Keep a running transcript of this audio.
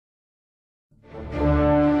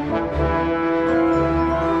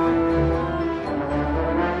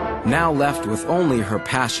Now left with only her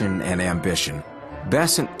passion and ambition,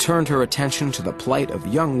 Besant turned her attention to the plight of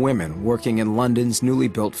young women working in London's newly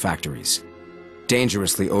built factories.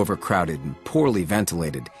 Dangerously overcrowded and poorly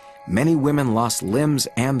ventilated, many women lost limbs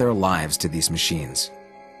and their lives to these machines.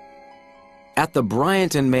 At the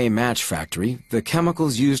Bryant and May match factory, the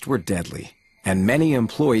chemicals used were deadly, and many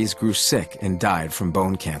employees grew sick and died from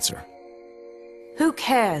bone cancer. Who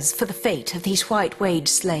cares for the fate of these white-wage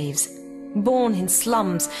slaves, born in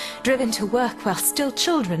slums, driven to work while still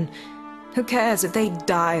children? Who cares if they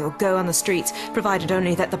die or go on the streets, provided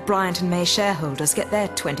only that the Bryant and May shareholders get their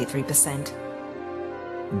 23%?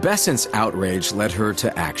 Besant's outrage led her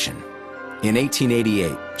to action. In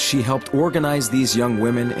 1888, she helped organize these young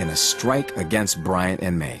women in a strike against Bryant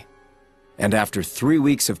and May. And after 3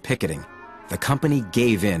 weeks of picketing, the company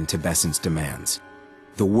gave in to Besant's demands.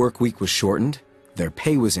 The work week was shortened, their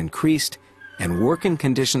pay was increased, and working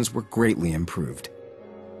conditions were greatly improved.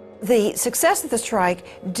 The success of the strike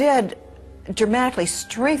did dramatically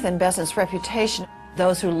strengthen Besant's reputation.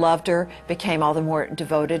 Those who loved her became all the more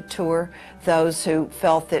devoted to her. Those who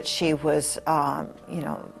felt that she was,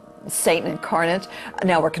 Satan incarnate,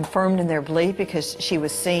 now were confirmed in their belief because she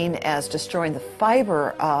was seen as destroying the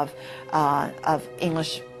fiber of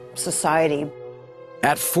English society.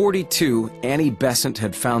 At 42, Annie Besant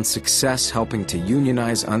had found success helping to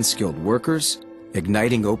unionize unskilled workers,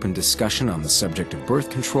 igniting open discussion on the subject of birth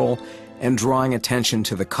control, and drawing attention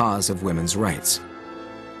to the cause of women's rights.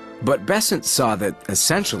 But Besant saw that,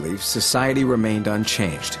 essentially, society remained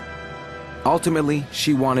unchanged. Ultimately,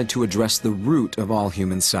 she wanted to address the root of all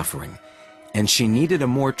human suffering, and she needed a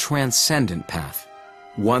more transcendent path,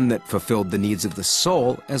 one that fulfilled the needs of the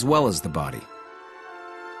soul as well as the body.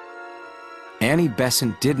 Annie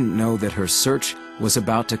Besant didn't know that her search was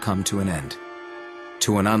about to come to an end.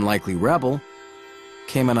 To an unlikely rebel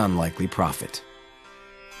came an unlikely prophet.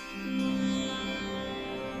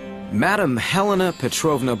 Madame Helena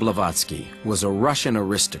Petrovna Blavatsky was a Russian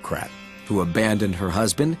aristocrat who abandoned her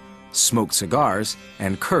husband, smoked cigars,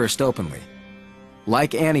 and cursed openly.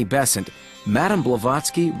 Like Annie Besant, Madame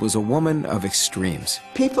Blavatsky was a woman of extremes.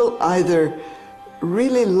 People either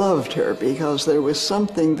really loved her because there was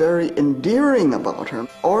something very endearing about her,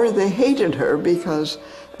 or they hated her because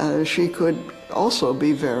she could also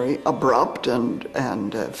be very abrupt and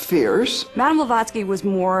fierce. Madame Blavatsky was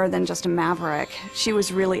more than just a maverick. She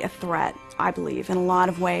was really a threat, I believe, in a lot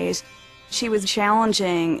of ways. She was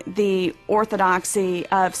challenging the orthodoxy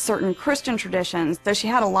of certain Christian traditions, though she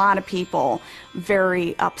had a lot of people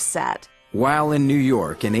very upset. While in New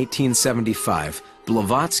York in 1875,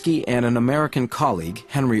 Blavatsky and an American colleague,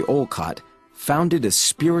 Henry Olcott, founded a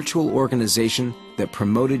spiritual organization that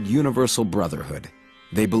promoted universal brotherhood.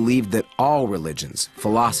 They believed that all religions,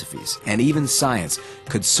 philosophies, and even science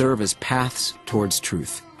could serve as paths towards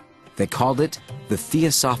truth. They called it the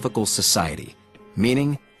Theosophical Society,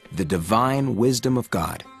 meaning the divine wisdom of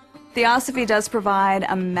God. Theosophy does provide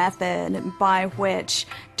a method by which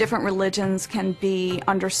different religions can be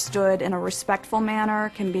understood in a respectful manner,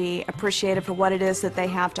 can be appreciated for what it is that they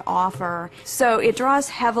have to offer. So it draws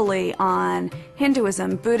heavily on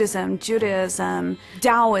Hinduism, Buddhism, Judaism,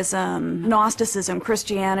 Taoism, Gnosticism,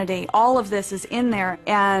 Christianity. All of this is in there,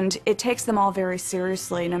 and it takes them all very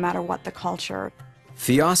seriously, no matter what the culture.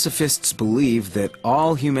 Theosophists believe that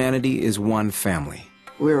all humanity is one family.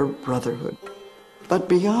 We're a brotherhood. But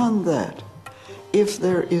beyond that, if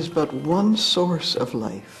there is but one source of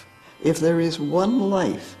life, if there is one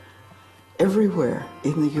life everywhere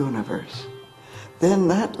in the universe, then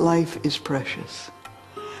that life is precious.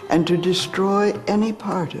 And to destroy any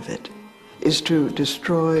part of it is to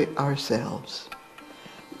destroy ourselves.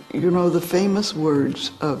 You know the famous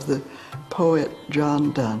words of the poet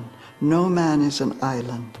John Donne, "No man is an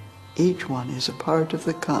island, each one is a part of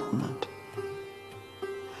the continent."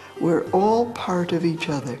 We're all part of each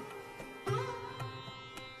other.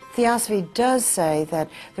 Theosophy does say that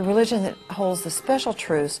the religion that holds the special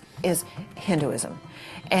truths is Hinduism.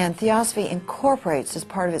 And Theosophy incorporates as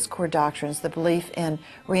part of its core doctrines the belief in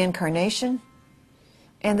reincarnation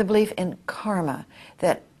and the belief in karma,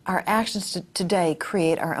 that our actions today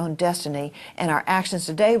create our own destiny, and our actions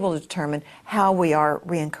today will determine how we are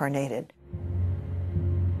reincarnated.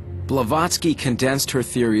 Blavatsky condensed her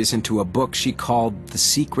theories into a book she called The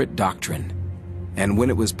Secret Doctrine. And when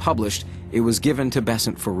it was published, it was given to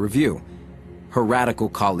Besant for review. Her radical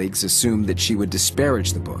colleagues assumed that she would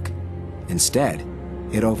disparage the book. Instead,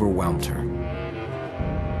 it overwhelmed her.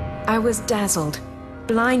 I was dazzled,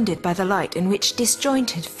 blinded by the light in which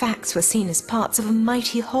disjointed facts were seen as parts of a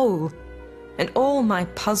mighty whole, and all my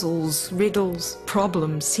puzzles, riddles,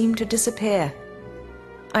 problems seemed to disappear.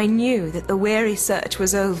 I knew that the weary search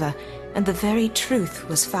was over and the very truth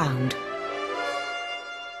was found.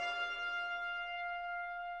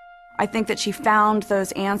 I think that she found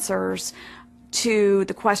those answers to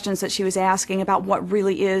the questions that she was asking about what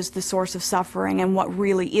really is the source of suffering and what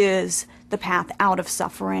really is the path out of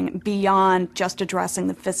suffering beyond just addressing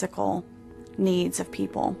the physical needs of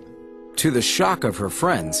people. To the shock of her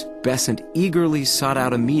friends, Besant eagerly sought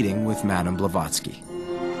out a meeting with Madame Blavatsky.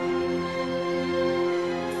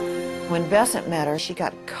 When Besant met her, she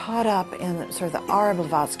got caught up in sort of the aura of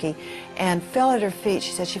Blavatsky and fell at her feet.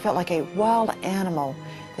 She said she felt like a wild animal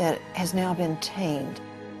that has now been tamed.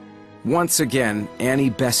 Once again, Annie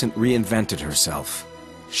Besant reinvented herself.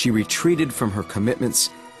 She retreated from her commitments,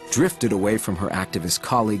 drifted away from her activist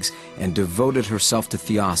colleagues, and devoted herself to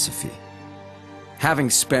theosophy. Having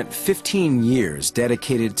spent 15 years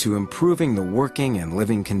dedicated to improving the working and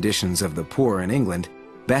living conditions of the poor in England,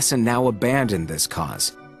 Besant now abandoned this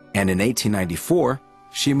cause, and in 1894,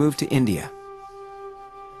 she moved to India.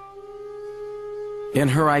 In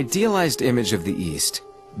her idealized image of the East,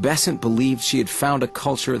 Besant believed she had found a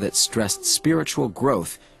culture that stressed spiritual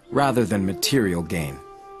growth rather than material gain.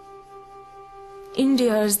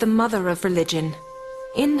 India is the mother of religion.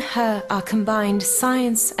 In her are combined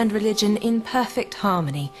science and religion in perfect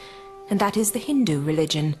harmony, and that is the Hindu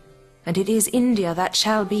religion, and it is India that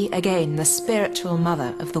shall be again the spiritual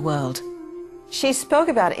mother of the world. She spoke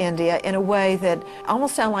about India in a way that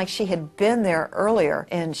almost sounded like she had been there earlier,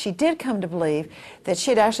 and she did come to believe that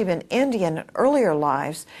she had actually been Indian in earlier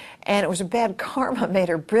lives, and it was a bad karma made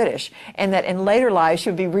her British, and that in later lives she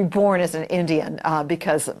would be reborn as an Indian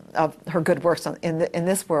because of her good works in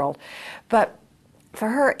this world. But for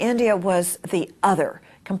her, India was the other,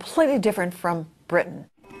 completely different from Britain.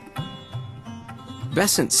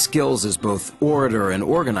 Besant's skills as both orator and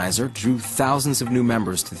organizer drew thousands of new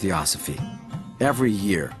members to Theosophy. Every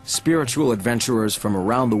year, spiritual adventurers from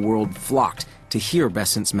around the world flocked to hear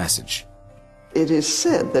Besant's message. It is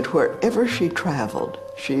said that wherever she traveled,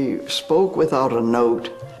 she spoke without a note,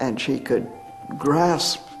 and she could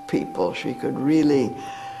grasp people. She could really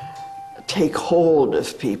take hold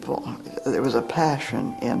of people. There was a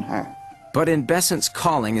passion in her. But in Besant's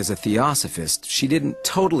calling as a theosophist, she didn't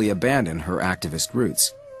totally abandon her activist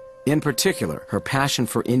roots. In particular, her passion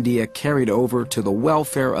for India carried over to the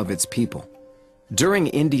welfare of its people. During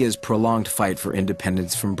India's prolonged fight for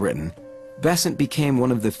independence from Britain, Besant became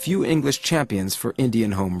one of the few English champions for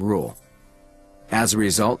Indian Home Rule. As a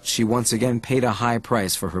result, she once again paid a high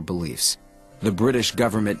price for her beliefs. The British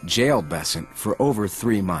government jailed Besant for over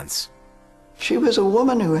 3 months. She was a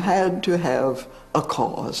woman who had to have a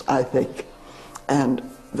cause, I think. And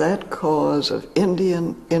that cause of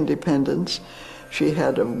Indian independence, she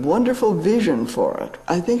had a wonderful vision for it.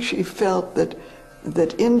 I think she felt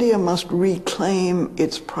that India must reclaim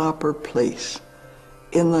its proper place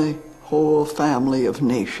in the whole family of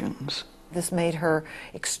nations. This made her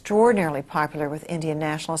extraordinarily popular with Indian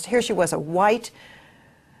nationalists. Here she was, a white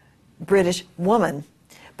British woman,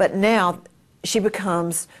 but now she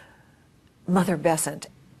becomes Mother Besant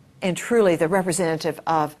and truly the representative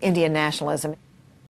of Indian nationalism.